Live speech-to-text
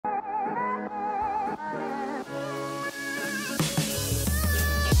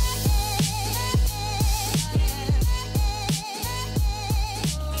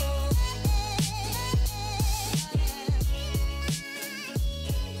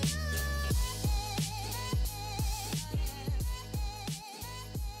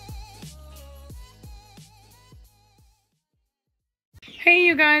Hey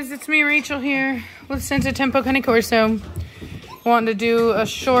you guys, it's me Rachel here with Senza Tempo Cane Corso. Wanted to do a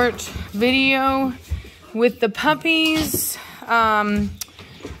short video with the puppies.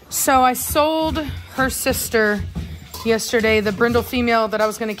 So I sold her sister yesterday, the brindle female that I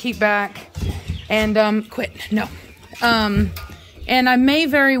was going to keep back, and and I may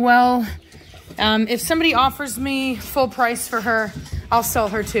very well, if somebody offers me full price for her, I'll sell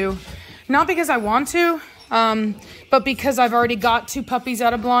her too. Not because I want to, but because I've already got 2 puppies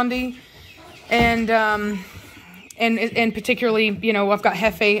out of Blondie, and particularly, you know, I've got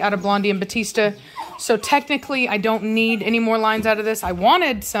Hefe out of Blondie and Batista. So technically, I don't need any more lines out of this. I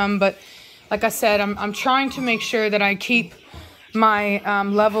wanted some, but like I said, I'm trying to make sure that I keep my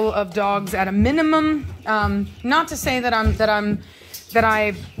level of dogs at a minimum. Not to say that I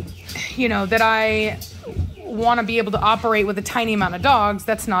want to be able to operate with a tiny amount of dogs.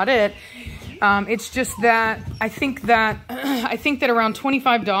 That's not it. It's just that I think that around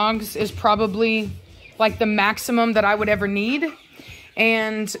 25 dogs is probably like the maximum that I would ever need.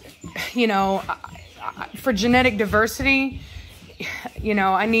 And, you know, for genetic diversity, you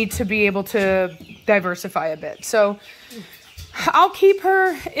know, I need to be able to diversify a bit. So I'll keep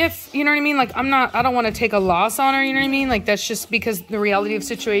her if, you know what I mean? Like, I don't want to take a loss on her, you know what I mean? Like, that's just because the reality of the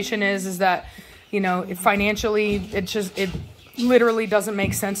situation is that, you know, financially, it literally doesn't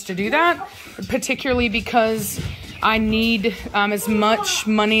make sense to do that, particularly because I need as much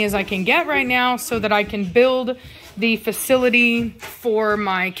money as I can get right now so that I can build the facility for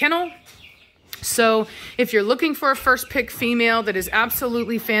my kennel. So if you're looking for a first pick female that is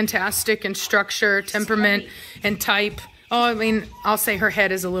absolutely fantastic in structure, temperament, and type, oh, I mean, I'll say her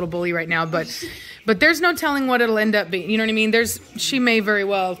head is a little bully right now, but there's no telling what it'll end up being. You know what I mean? She may very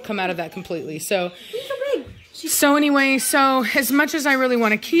well come out of that completely. So anyway, so as much as I really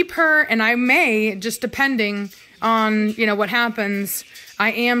want to keep her, and I may, just depending on, you know, what happens,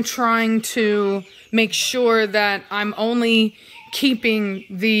 I am trying to make sure that I'm only keeping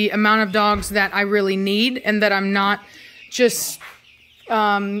the amount of dogs that I really need, and that I'm not just,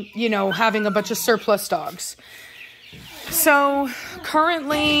 you know, having a bunch of surplus dogs. So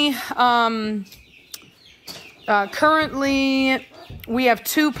currently we have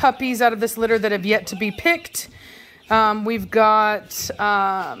 2 puppies out of this litter that have yet to be picked. We've got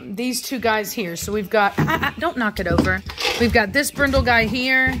these 2 guys here. So we've got, don't knock it over. We've got this brindle guy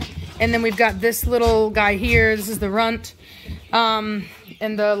here, and then we've got this little guy here. This is the runt. And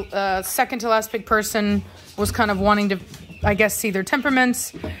the second to last pick person was kind of wanting to, I guess, see their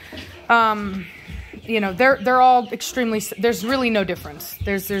temperaments. You know, they're all extremely, there's really no difference.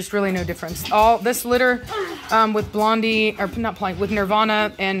 There's really no difference. All this litter with Blondie, or not Blondie, with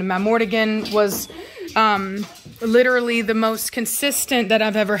Nirvana and Mamortigan was literally the most consistent that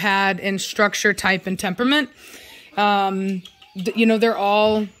I've ever had in structure, type, and temperament. You know, they're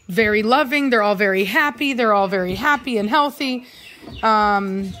all very loving. They're all very happy. They're all very happy and healthy.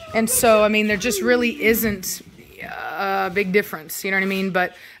 And so, I mean, there just really isn't a big difference, you know what I mean?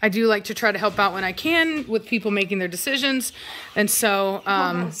 But I do like to try to help out when I can with people making their decisions. And so,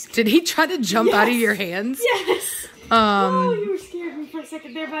 did he try to jump out of your hands? Yes. Oh, you were scared me for a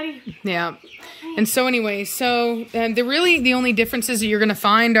second there, buddy. Yeah. And so anyway, the only differences that you're going to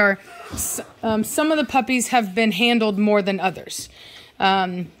find are some of the puppies have been handled more than others.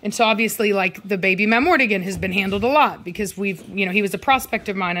 And so obviously, like, the baby Mamortigan has been handled a lot because he was a prospect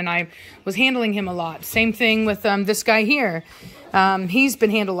of mine and I was handling him a lot. Same thing with this guy here. He's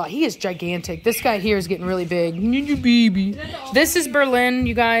been handled a lot. He is gigantic. This guy here is getting really big. Baby. This is Berlin,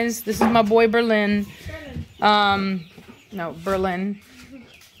 you guys. This is my boy Berlin. Berlin.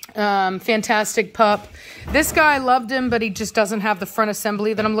 Fantastic pup. This guy, I loved him, but he just doesn't have the front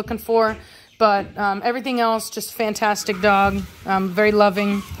assembly that I'm looking for. But everything else, just fantastic dog. Very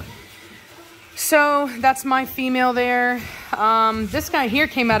loving. So that's my female there. This guy here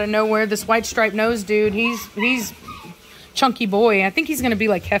came out of nowhere. This white striped nose dude. He's chunky boy. I think he's going to be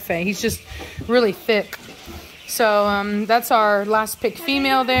like Hefe. He's just really thick. So that's our last pick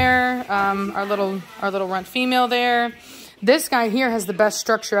female there. Our little runt female there. This guy here has the best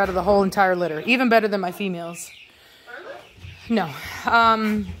structure out of the whole entire litter. Even better than my females. No.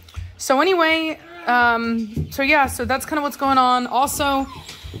 So anyway, so that's kind of what's going on. Also,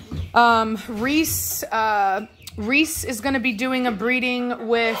 Reese is going to be doing a breeding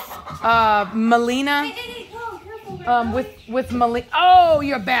with Melina. With Melina. Oh,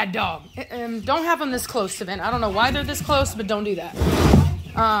 you're a bad dog. Don't have them this close, Savannah. I don't know why they're this close, but don't do that.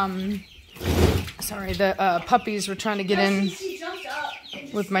 Sorry, the puppies were trying to get in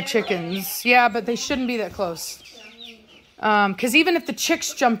with my chickens. Yeah, but they shouldn't be that close. Because even if the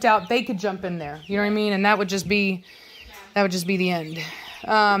chicks jumped out, they could jump in there. You know what I mean? And that would just be that would just be the end.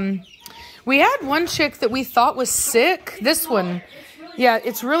 We had one chick that we thought was sick. This one, yeah,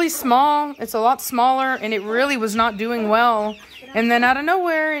 it's really small. It's a lot smaller, and it really was not doing well. And then out of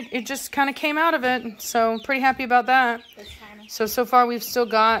nowhere, it just kind of came out of it. So pretty happy about that. So far we've still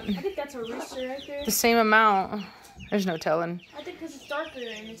got I think that's a rooster right there. the same amount. There's no telling. I think because it's darker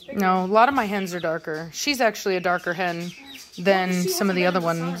and it's bigger. No, a lot of my hens are darker. She's actually a darker hen than some of the other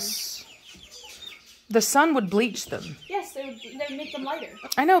ones. The sun would bleach them. Yes, they would make them lighter.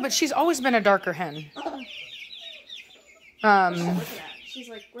 I know, but she's always been a darker hen. She's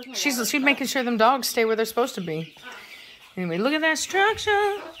making sure them dogs stay where they're supposed to be. Anyway, look at that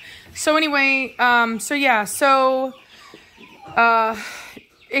structure. So anyway,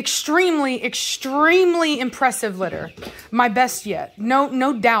 extremely impressive litter. My best yet.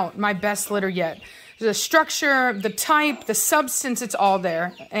 No doubt, my best litter yet. The structure, the type, the substance, it's all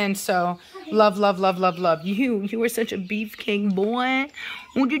there. And so, love. You are such a beefcake, boy.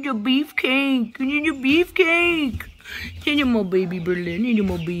 Oh, did your beefcake? You did your beefcake. You're my baby, Berlin. You're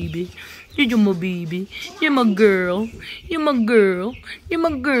my baby. You're my baby. You're my girl. You're my girl. You're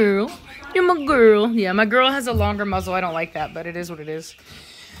my girl. You're my girl. Yeah, my girl has a longer muzzle. I don't like that, but it is what it is.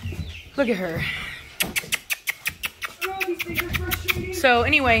 Look at her. So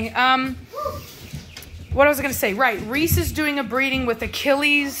anyway, what I was going to say. Right, Reese is doing a breeding with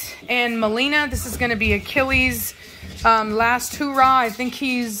Achilles and Melina. This is going to be Achilles' last hoorah. I think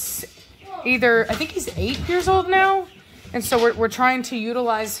he's 8 years old now. And so we're trying to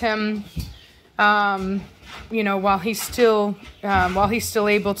utilize him, while he's still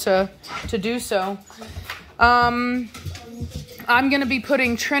able to do so. I'm gonna be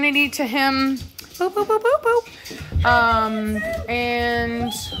putting Trinity to him. Boop, boop, boop, boop, boop.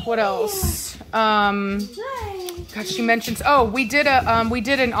 And what else? God, she mentions. Oh, we did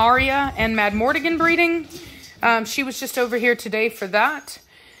an Aria and Mad Mortigan breeding. She was just over here today for that,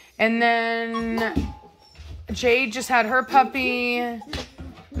 and then Jade just had her puppy, and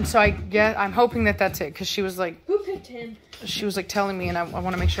so I'm hoping that that's it, because she was like, who picked him? She was like telling me, and I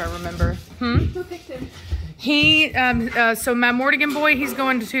want to make sure I remember. Who picked him? He, so Mad Mortigan boy, he's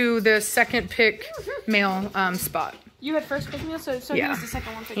going to the second pick male spot. You had first pick male, so yeah. He was the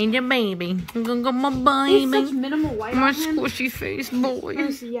second one pick. Ain't your baby. I'm gonna go my baby. He has such minimal white my on him. squishy face boy.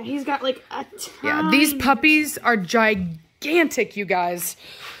 Yeah, he's got like a ton. Yeah, these puppies are gigantic, you guys.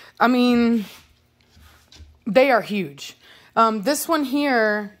 I mean, they are huge. This one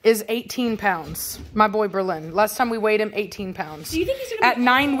here is 18 pounds. My boy Berlin. Last time we weighed him, 18 pounds. Do you think he's gonna be at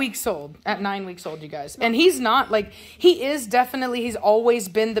 9 weeks old? At 9 weeks old, you guys. And he's not like, he's always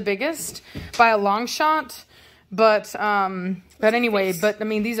been the biggest by a long shot. But anyway, I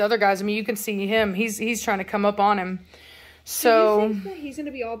mean, these other guys, I mean, you can see him. He's trying to come up on him. So do you think that he's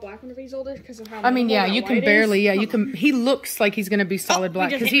gonna be all black whenever he's older because of how? I mean, yeah, you can barely, you can. He looks like he's gonna be solid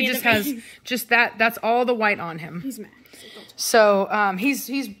black because he just has just that. That's all the white on him. He's mad. So he's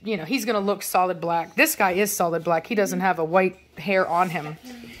gonna look solid black. This guy is solid black. He doesn't have a white hair on him.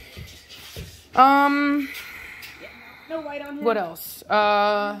 No white on him. What else?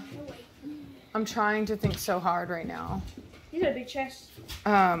 I'm trying to think so hard right now. He's got a big chest.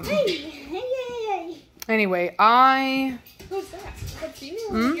 Anyway, Who's that? That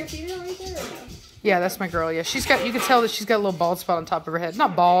female? Your female right there? Or no? Yeah, that's my girl. Yeah, you can tell that she's got a little bald spot on top of her head.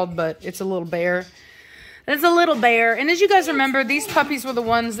 Not bald, but it's a little bare. It's a little bare. And as you guys remember, these puppies were the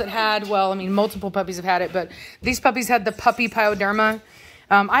ones that had, well, I mean, multiple puppies have had it, but these puppies had the puppy pyoderma.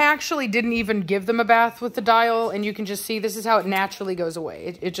 I actually didn't even give them a bath with the dial, and you can just see this is how it naturally goes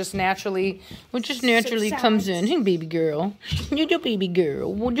away. It just naturally comes in. Hey, baby girl. You're your baby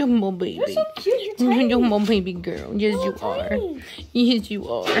girl. You're my baby. You're so cute. You're tiny. You're my baby girl. Yes, you are. Tiny. Yes, you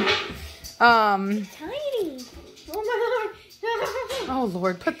are. Tiny. Oh, my God. Oh,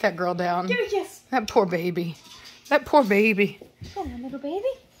 Lord, put that girl down. Give me a kiss. That poor baby. That poor baby. Oh, my little baby.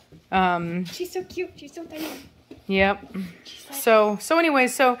 She's so cute. She's so tiny. Yep. So anyway,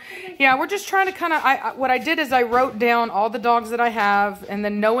 yeah, we're just trying to kind of, what I did is I wrote down all the dogs that I have, and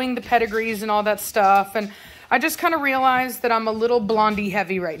then knowing the pedigrees and all that stuff, and I just kind of realized that I'm a little Blondie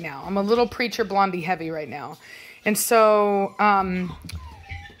heavy right now. I'm a little Preacher Blondie heavy right now. And so,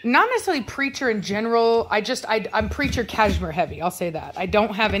 not necessarily Preacher in general, I'm Preacher Cashmere heavy, I'll say that. I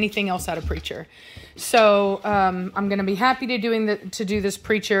don't have anything else out of Preacher. So, I'm going to be happy to do this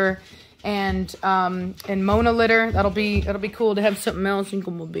Preacher and Mona litter. That'll be cool to have something else. And go,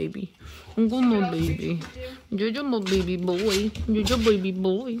 my baby. I'm going, my baby. You're my baby boy. You're your baby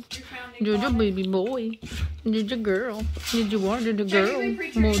boy. You're your baby boy. You're your girl. You are the girl.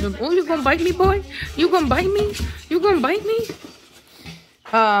 Oh, you gonna bite me, boy? You gonna bite me? You gonna bite me?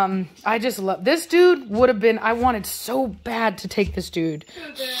 I just love this dude. Would have been, I wanted so bad to take this dude,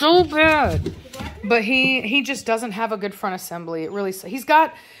 so bad, but he just doesn't have a good front assembly. It really, he's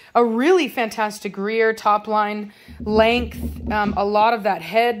got a really fantastic rear, top line, length, a lot of that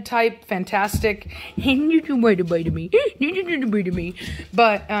head type, fantastic. But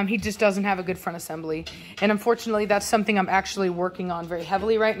he just doesn't have a good front assembly. And unfortunately, that's something I'm actually working on very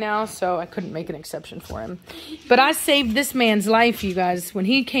heavily right now, so I couldn't make an exception for him. But I saved this man's life, you guys. When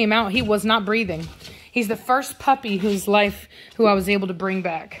he came out, he was not breathing. He's the first puppy who I was able to bring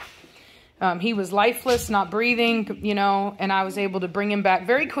back. He was lifeless, not breathing, you know, and I was able to bring him back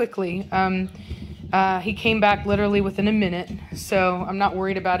very quickly. He came back literally within a minute, so I'm not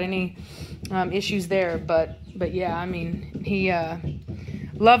worried about any issues there. But yeah, I mean, he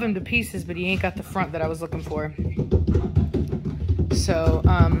love him to pieces, but he ain't got the front that I was looking for. So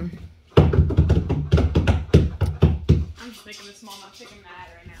I'm just making this small, not taking that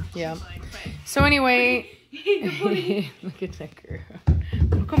right now. Yeah. So anyway, look at that girl.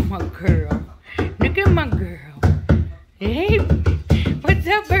 Look at my girl. Look at my girl. Hey, what's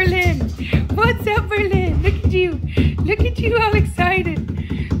up, Berlin? What's up, Berlin? Look at you. Look at you, all excited.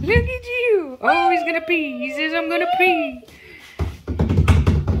 Look at you. Oh, he's gonna pee. He says, I'm gonna pee.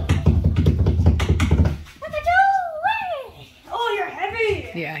 What the do? Oh, you're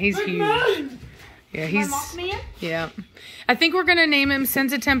heavy. Yeah, he's Big huge. man. Yeah, he's... Mothman? Yeah. I think we're gonna name him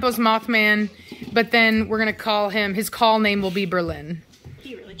Sensitempos Mothman, but then we're gonna call him, his call name will be Berlin.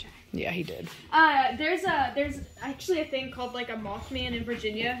 He really tried. Yeah, he did. There's actually a thing called like a Mothman in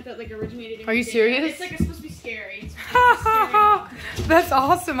Virginia that like originated in Are you Virginia. serious? It's like it's supposed to be scary. It's supposed to be scary. That's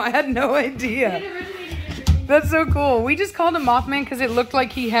awesome. I had no idea. It originated in Virginia. That's so cool. We just called him Mothman because it looked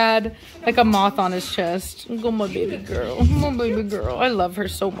like he had like a moth on his chest. Go my baby girl. My baby girl. I love her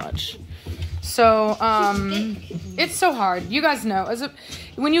so much. So, it's so hard. You guys know,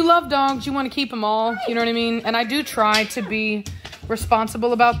 when you love dogs, you want to keep them all. You know what I mean? And I do try to be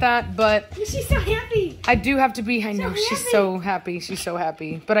responsible about that, but She's so happy. I do have to be, I know, she's so happy. She's so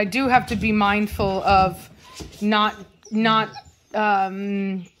happy. But I do have to be mindful of not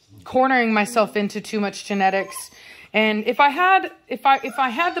cornering myself into too much genetics. And if I had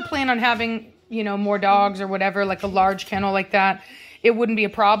the plan on having, you know, more dogs or whatever, like a large kennel like that, it wouldn't be a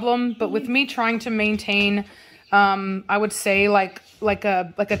problem. But with me trying to maintain, I would say like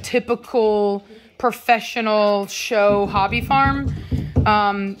a typical professional show hobby farm,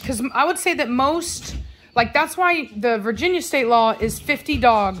 because I would say that most, like, that's why the Virginia state law is 50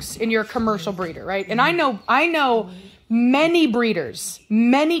 dogs in your commercial breeder, right? And I know many breeders,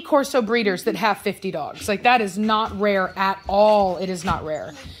 many Corso breeders that have 50 dogs. Like, that is not rare at all. It is not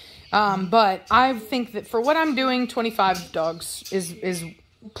rare. But I think that for what I'm doing, 25 dogs is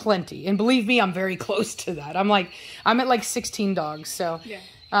plenty. And believe me, I'm very close to that. I'm at like 16 dogs. So,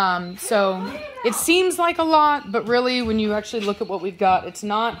 so it seems like a lot, but really when you actually look at what we've got, it's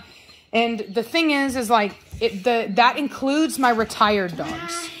not. And the thing is like that includes my retired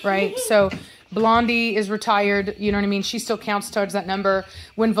dogs, right? So Blondie is retired, you know what I mean? She still counts towards that number.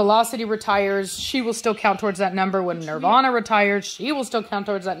 When Velocity retires, she will still count towards that number. When Nirvana retires, she will still count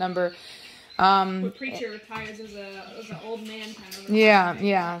towards that number. When Preacher retires as an old man kind of.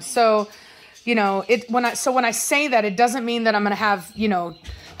 Yeah. So, you know, when I say that, it doesn't mean that I'm going to have,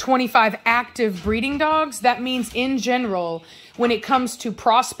 25 active breeding dogs. That means in general, when it comes to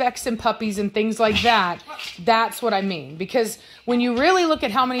prospects and puppies and things like that, that's what I mean. Because when you really look at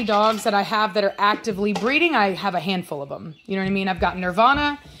how many dogs that I have that are actively breeding, I have a handful of them. You know what I mean? I've got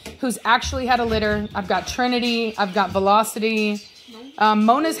Nirvana, who's actually had a litter. I've got Trinity. I've got Velocity.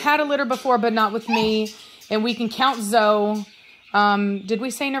 Mona's had a litter before, but not with me. And we can count Zoe. Did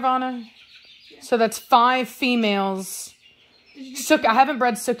we say Nirvana? So that's 5 females. Sook, I haven't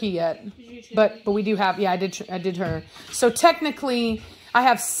bred Sookie yet, but we do have. Yeah, I did her. So technically, I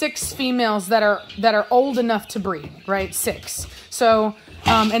have 6 females that are old enough to breed, right? 6. So,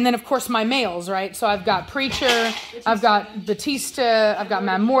 and then of course my males, right? So I've got Preacher, I've got Batista, I've got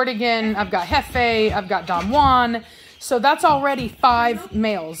Matt Mortigan, I've got Hefe, I've got Don Juan. So that's already 5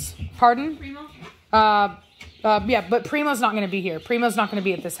 males. Pardon? Yeah, but Primo's not going to be here. Primo's not going to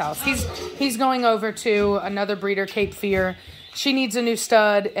be at this house. He's going over to another breeder, Cape Fear. She needs a new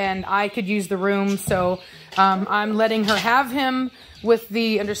stud, and I could use the room, so I'm letting her have him with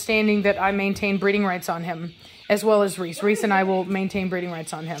the understanding that I maintain breeding rights on him, as well as Reese. Reese and I will maintain breeding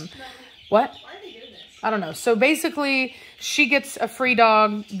rights on him. What? I don't know. So basically, she gets a free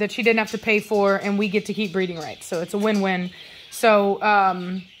dog that she didn't have to pay for, and we get to keep breeding rights. So it's a win-win. So,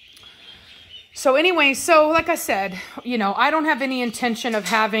 so anyway, so like I said, I don't have any intention of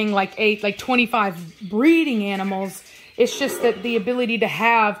having like 25 breeding animals. It's just that the ability to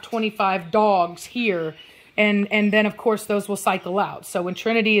have 25 dogs here, and then of course those will cycle out. So when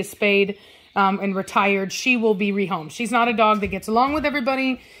Trinity is spayed and retired, she will be rehomed. She's not a dog that gets along with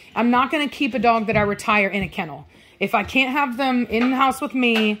everybody. I'm not going to keep a dog that I retire in a kennel. If I can't have them in the house with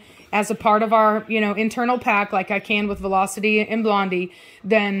me as a part of our, you know, internal pack, like I can with Velocity and Blondie,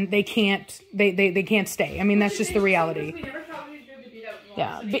 then they can't, they can't stay. I mean, that's just the reality.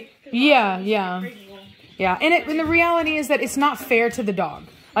 Yeah. Yeah. And the reality is that it's not fair to the dog.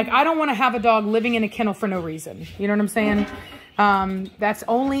 Like, I don't want to have a dog living in a kennel for no reason. You know what I'm saying? That's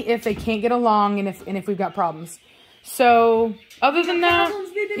only if they can't get along and if we've got problems. So other than that,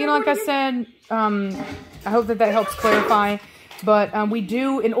 you know, like I said, I hope that helps clarify. But we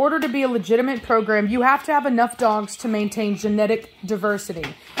do, in order to be a legitimate program, you have to have enough dogs to maintain genetic diversity.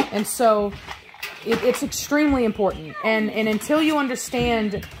 And so it's extremely important. And until you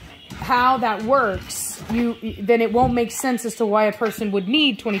understand how that works, then it won't make sense as to why a person would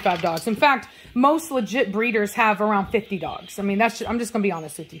need 25 dogs. In fact, most legit breeders have around 50 dogs. I mean, I'm just going to be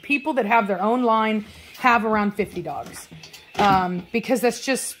honest with you. People that have their own line have around 50 dogs. Because that's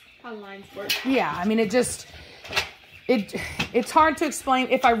just how lines work. Yeah, I mean, it's hard to explain.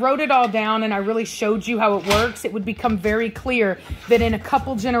 If I wrote it all down and I really showed you how it works, it would become very clear that in a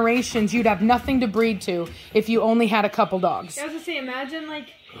couple generations, you'd have nothing to breed to if you only had a couple dogs. I was gonna say, imagine like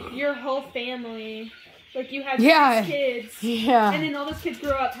your whole family, like you had 6 kids, and then all those kids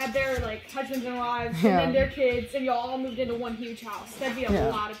grew up, had their like husbands and wives, and then their kids, and y'all all moved into one huge house. That'd be a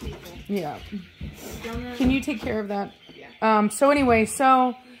lot of people. Yeah. Can you take care of that? Yeah. So anyway,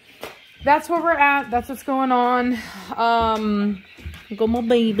 that's where we're at. That's what's going on. Go my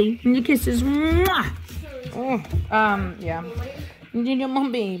baby. And your kisses. Mwah! Oh, yeah. My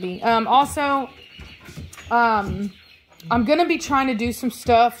baby. Also, I'm going to be trying to do some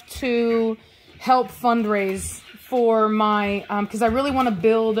stuff to help fundraise for my, because I really want to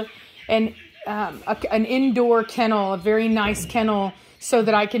build an indoor kennel, a very nice kennel, so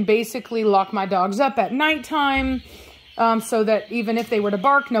that I can basically lock my dogs up at nighttime. So that even if they were to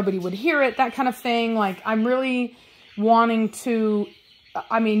bark, nobody would hear it, that kind of thing. Like, I'm really wanting to,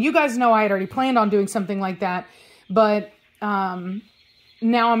 I mean, you guys know I had already planned on doing something like that, but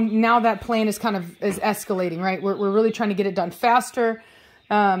now that plan is kind of escalating, right? We're really trying to get it done faster.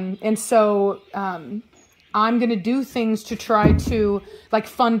 And so I'm going to do things to try to like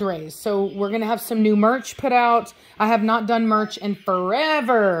fundraise. So we're going to have some new merch put out. I have not done merch in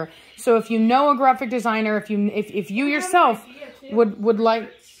forever. So if you know a graphic designer, if you yourself would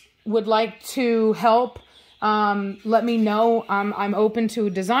like to help, let me know. I'm open to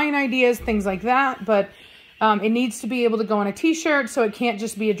design ideas, things like that. But it needs to be able to go on a t-shirt, so it can't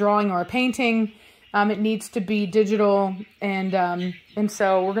just be a drawing or a painting. It needs to be digital, and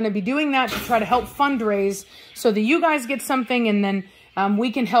so we're going to be doing that to try to help fundraise so that you guys get something, and then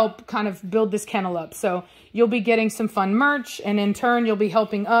we can help kind of build this kennel up. So you'll be getting some fun merch, and in turn, you'll be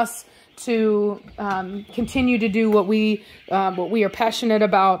helping us to continue to do what we are passionate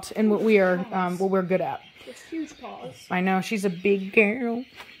about and what we're good at. It's huge paws. I know, she's a big girl.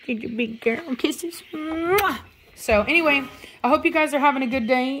 She's a big girl. Kisses. Mwah! So anyway, I hope you guys are having a good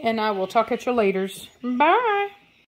day, and I will talk at you later. Bye.